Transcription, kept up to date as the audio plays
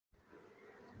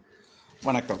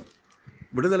வணக்கம்.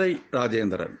 விடுதலை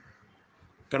ராஜேந்திரன்.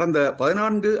 கடந்த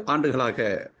 14 ஆண்டுகளாக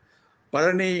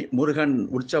பழனி முருகன்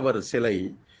உற்சவர் சிலை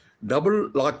டபுள்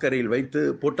லாக்கரில் வைத்து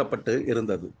பூட்டப்பட்டு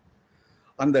இருந்தது.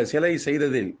 அந்த சிலை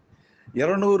செய்ததில்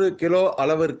 200 கிலோ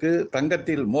அளவிற்கு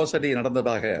தங்கத்தில் மோசடி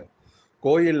நடந்ததாக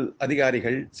கோயில்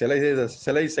அதிகாரிகள்,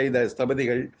 சிலை செய்த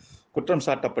ஸ்தபதிகள் குற்றம்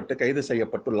சாட்டப்பட்டு கைது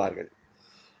செய்யப்பட்டுள்ளார்கள்.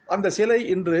 அந்த சிலை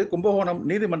இன்று கும்பகோணம்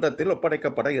நீதிமன்றத்தில்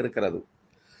ஒப்படைக்கப்பட இருக்கிறது.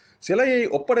 சிலையை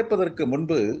ஒப்படைப்பதற்கு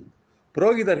முன்பு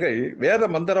புரோகிதர்கள் வேத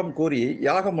மந்திரம் கூறி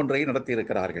யாகம் ஒன்றை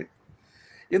நடத்தியிருக்கிறார்கள்.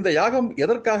 இந்த யாகம்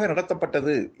எதற்காக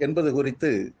நடத்தப்பட்டது என்பது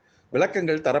குறித்து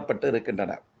விளக்கங்கள் தரப்பட்டு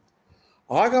இருக்கின்றன.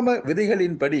 ஆகம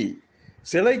விதிகளின்படி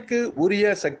சிலைக்கு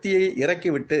உரிய சக்தியை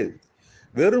இறக்கிவிட்டு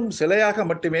வெறும் சிலையாக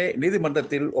மட்டுமே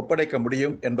நீதிமன்றத்தில் ஒப்படைக்க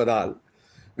முடியும் என்பதால்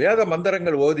வேத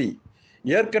மந்திரங்கள் ஓதி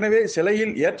ஏற்கனவே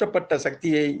சிலையில் ஏற்றப்பட்ட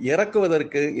சக்தியை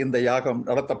இறக்குவதற்கு இந்த யாகம்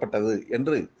நடத்தப்பட்டது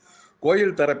என்று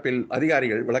கோயில் தரப்பில்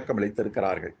அதிகாரிகள்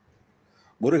விளக்கமளித்திருக்கிறார்கள்.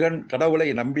 முருகன் கடவுளை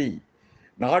நம்பி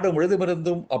நாடு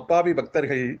முழுதுமிருந்தும் அப்பாவி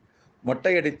பக்தர்கள்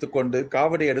மொட்டையடித்து கொண்டு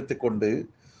காவடி எடுத்துக்கொண்டு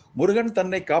முருகன்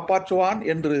தன்னை காப்பாற்றுவான்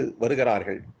என்று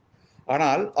வருகிறார்கள்.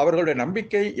 ஆனால் அவர்களுடைய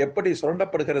நம்பிக்கை எப்படி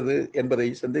சுரண்டப்படுகிறது என்பதை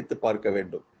சிந்தித்து பார்க்க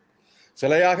வேண்டும்.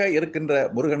 சிலையாக இருக்கின்ற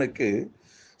முருகனுக்கு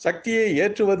சக்தியை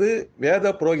ஏற்றுவது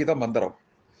வேத புரோகித மந்திரம்.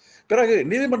 பிறகு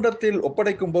நீதிமன்றத்தில்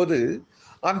ஒப்படைக்கும் போது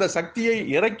அந்த சக்தியை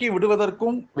இறக்கி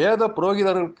விடுவதற்கும் வேத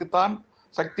புரோகிதர்களுக்குத்தான்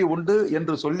சக்தி உண்டு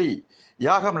என்று சொல்லி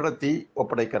யாகம் நடத்தி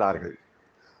ஒப்படைக்கிறார்கள்.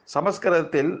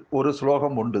 சமஸ்கிருதத்தில் ஒரு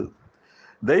ஸ்லோகம் உண்டு.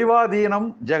 தெய்வாதீனம்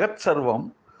ஜெகத் சர்வம்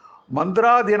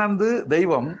மந்திராதீனந்து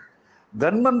தெய்வம்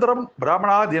தன்மந்திரம்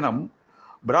பிராமணாதீனம்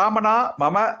பிராமணா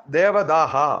மம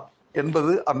தேவதாகா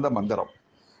என்பது அந்த மந்திரம்.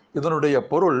 இதனுடைய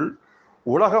பொருள்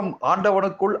உலகம்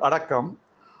ஆண்டவனுக்குள் அடக்கம்,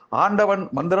 ஆண்டவன்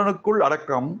மந்திரனுக்குள்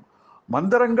அடக்கம்,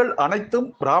 மந்திரங்கள் அனைத்தும்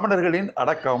பிராமணர்களின்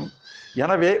அடக்கம்,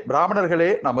 எனவே பிராமணர்களே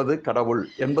நமது கடவுள்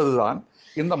என்பதுதான்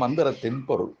இந்த மந்திரத்தின்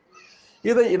பொருள்.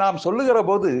 இதை நாம் சொல்லுகிற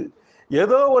போது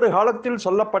ஏதோ ஒரு காலத்தில்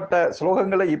சொல்லப்பட்ட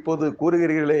ஸ்லோகங்களை இப்போது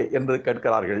கூறுகிறீர்களே என்று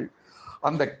கேட்கிறார்கள்.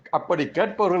 அப்படி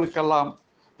கேட்பவர்களுக்கெல்லாம்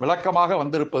விளக்கமாக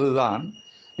வந்திருப்பதுதான்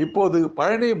இப்போது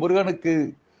பழனி முருகனுக்கு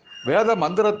வேத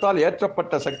மந்திரத்தால்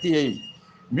ஏற்றப்பட்ட சக்தியை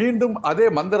மீண்டும் அதே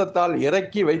மந்திரத்தால்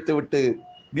இறக்கி வைத்துவிட்டு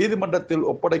நீதிமன்றத்தில்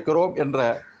ஒப்படைக்கிறோம் என்ற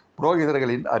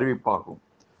புரோகிதர்களின் அறிவிப்பாகும்.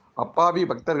 அப்பாவி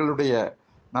பக்தர்களுடைய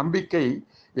நம்பிக்கை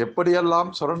எப்படியெல்லாம்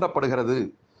சுரண்டப்படுகிறது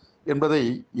என்பதை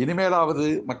இனிமேலாவது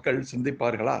மக்கள்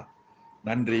சிந்திப்பார்களா?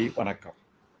 நன்றி, வணக்கம்.